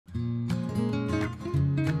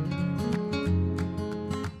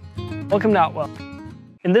Welcome to Outwell.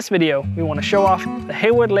 In this video, we want to show off the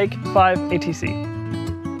Hayward Lake 5 ATC.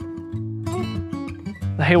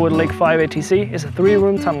 The Hayward Lake 5 ATC is a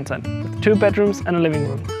 3-room tunnel tent with 2 bedrooms and a living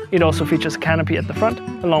room. It also features a canopy at the front,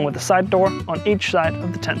 along with a side door on each side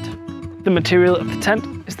of the tent. The material of the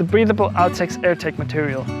tent is the breathable Outtex AirTech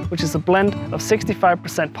material, which is a blend of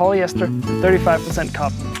 65% polyester and 35%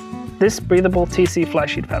 cotton. This breathable TC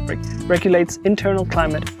flysheet fabric regulates internal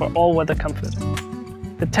climate for all-weather comfort.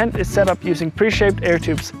 The tent is set up using pre-shaped air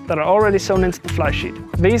tubes that are already sewn into the flysheet.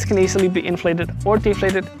 These can easily be inflated or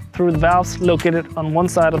deflated through the valves located on one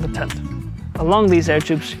side of the tent. Along these air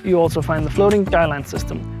tubes, you also find the floating guyline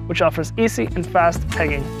system, which offers easy and fast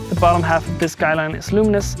pegging. The bottom half of this guyline is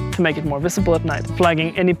luminous to make it more visible at night,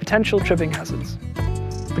 flagging any potential tripping hazards.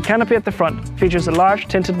 The canopy at the front features a large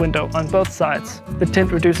tinted window on both sides. The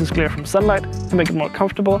tint reduces glare from sunlight to make it more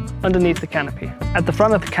comfortable underneath the canopy. At the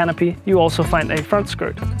front of the canopy, you also find a front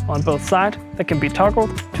skirt on both sides that can be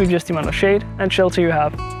toggled to adjust the amount of shade and shelter you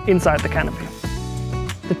have inside the canopy.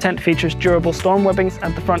 The tent features durable storm webbings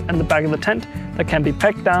at the front and the back of the tent that can be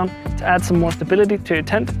pegged down to add some more stability to your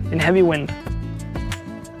tent in heavy wind.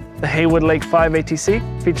 The Hayward Lake 5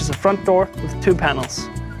 ATC features a front door with 2 panels.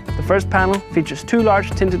 The first panel features 2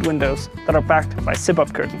 large tinted windows that are backed by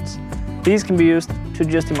zip-up curtains. These can be used to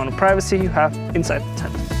adjust the amount of privacy you have inside the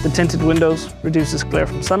tent. The tinted windows reduces glare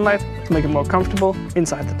from sunlight to make it more comfortable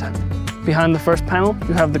inside the tent. Behind the first panel,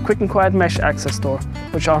 you have the quick and quiet mesh access door,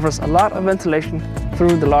 which offers a lot of ventilation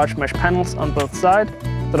through the large mesh panels on both sides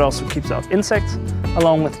that also keeps out insects,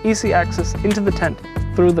 along with easy access into the tent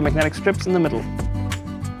through the magnetic strips in the middle.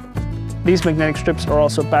 These magnetic strips are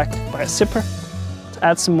also backed by a zipper to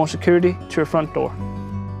add some more security to your front door.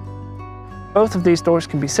 Both of these doors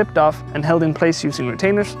can be zipped off and held in place using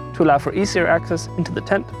retainers to allow for easier access into the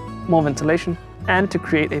tent, more ventilation, and to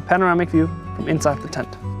create a panoramic view from inside the tent.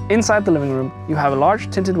 Inside the living room, you have a large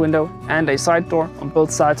tinted window and a side door on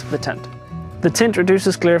both sides of the tent. The tint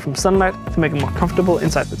reduces glare from sunlight to make it more comfortable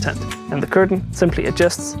inside the tent, and the curtain simply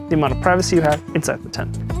adjusts the amount of privacy you have inside the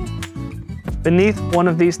tent. Beneath one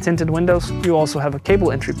of these tinted windows, you also have a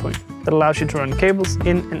cable entry point that allows you to run cables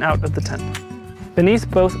in and out of the tent. Beneath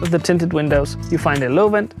both of the tinted windows, you find a low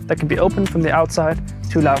vent that can be opened from the outside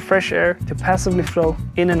to allow fresh air to passively flow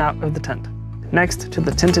in and out of the tent. Next to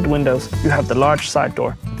the tinted windows, you have the large side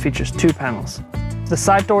door that features 2 panels. The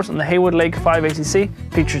side doors on the Hayward Lake 5 ATC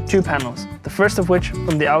feature 2 panels, the first of which,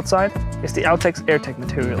 from the outside, is the Outtex AirTech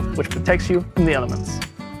material, which protects you from the elements.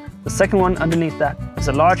 The second one underneath that is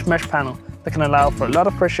a large mesh panel that can allow for a lot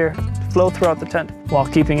of fresh air to flow throughout the tent while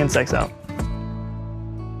keeping insects out.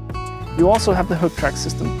 You also have the hook track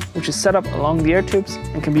system, which is set up along the air tubes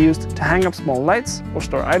and can be used to hang up small lights or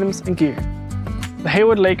store items and gear. The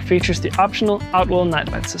Hayward Lake features the optional Outwell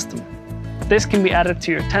Nightlight System. This can be added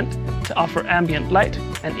to your tent to offer ambient light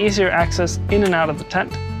and easier access in and out of the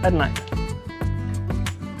tent at night.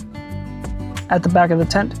 At the back of the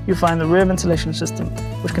tent, you find the rear ventilation system,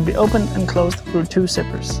 which can be opened and closed through 2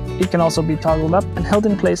 zippers. It can also be toggled up and held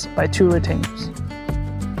in place by 2 retainers.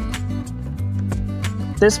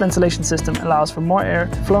 This ventilation system allows for more air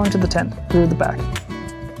to flow into the tent through the back.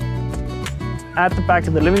 At the back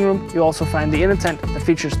of the living room, you also find the inner tent that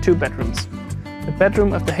features 2 bedrooms. The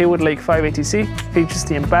bedroom of the Hayward Lake 5 ATC features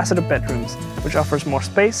the Ambassador bedrooms, which offers more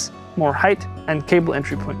space, more height, and cable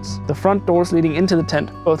entry points. The front doors leading into the tent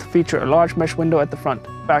both feature a large mesh window at the front,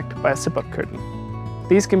 backed by a zip-up curtain.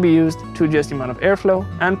 These can be used to adjust the amount of airflow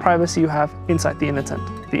and privacy you have inside the inner tent.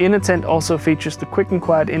 The inner tent also features the quick and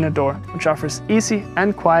quiet inner door, which offers easy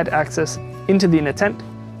and quiet access into the inner tent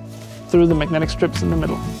through the magnetic strips in the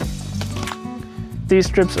middle. These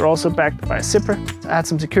strips are also backed by a zipper to add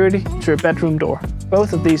some security to your bedroom door.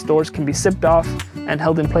 Both of these doors can be zipped off and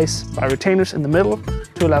held in place by retainers in the middle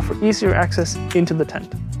to allow for easier access into the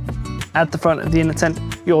tent. At the front of the inner tent,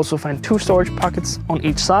 you also find 2 storage pockets on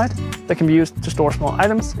each side that can be used to store small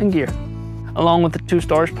items and gear. Along with the 2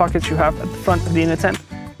 storage pockets you have at the front of the inner tent,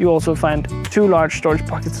 you also find 2 large storage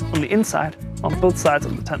pockets on the inside on both sides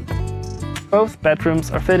of the tent. Both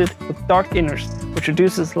bedrooms are fitted with dark inners, which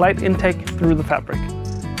reduces light intake through the fabric.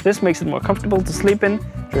 This makes it more comfortable to sleep in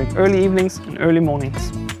during early evenings and early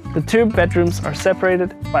mornings. The 2 bedrooms are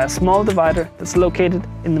separated by a small divider that's located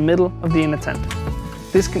in the middle of the inner tent.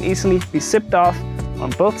 This can easily be zipped off on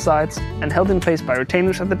both sides and held in place by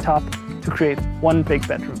retainers at the top to create one big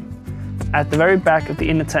bedroom. At the very back of the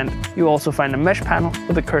inner tent, you also find a mesh panel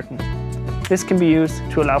with a curtain. This can be used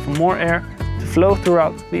to allow for more air to flow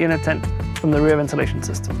throughout the inner tent from the rear ventilation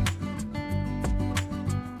system.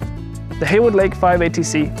 The Hayward Lake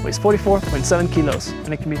 5ATC weighs 44.7 kilos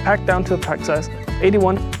and it can be packed down to a pack size of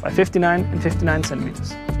 81 by 59 and 59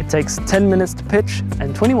 centimeters. It takes 10 minutes to pitch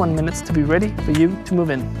and 21 minutes to be ready for you to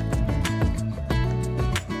move in.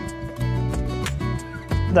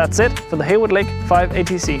 That's it for the Hayward Lake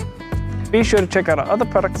 5ATC. Be sure to check out our other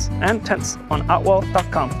products and tents on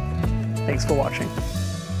outwell.com. Thanks for watching.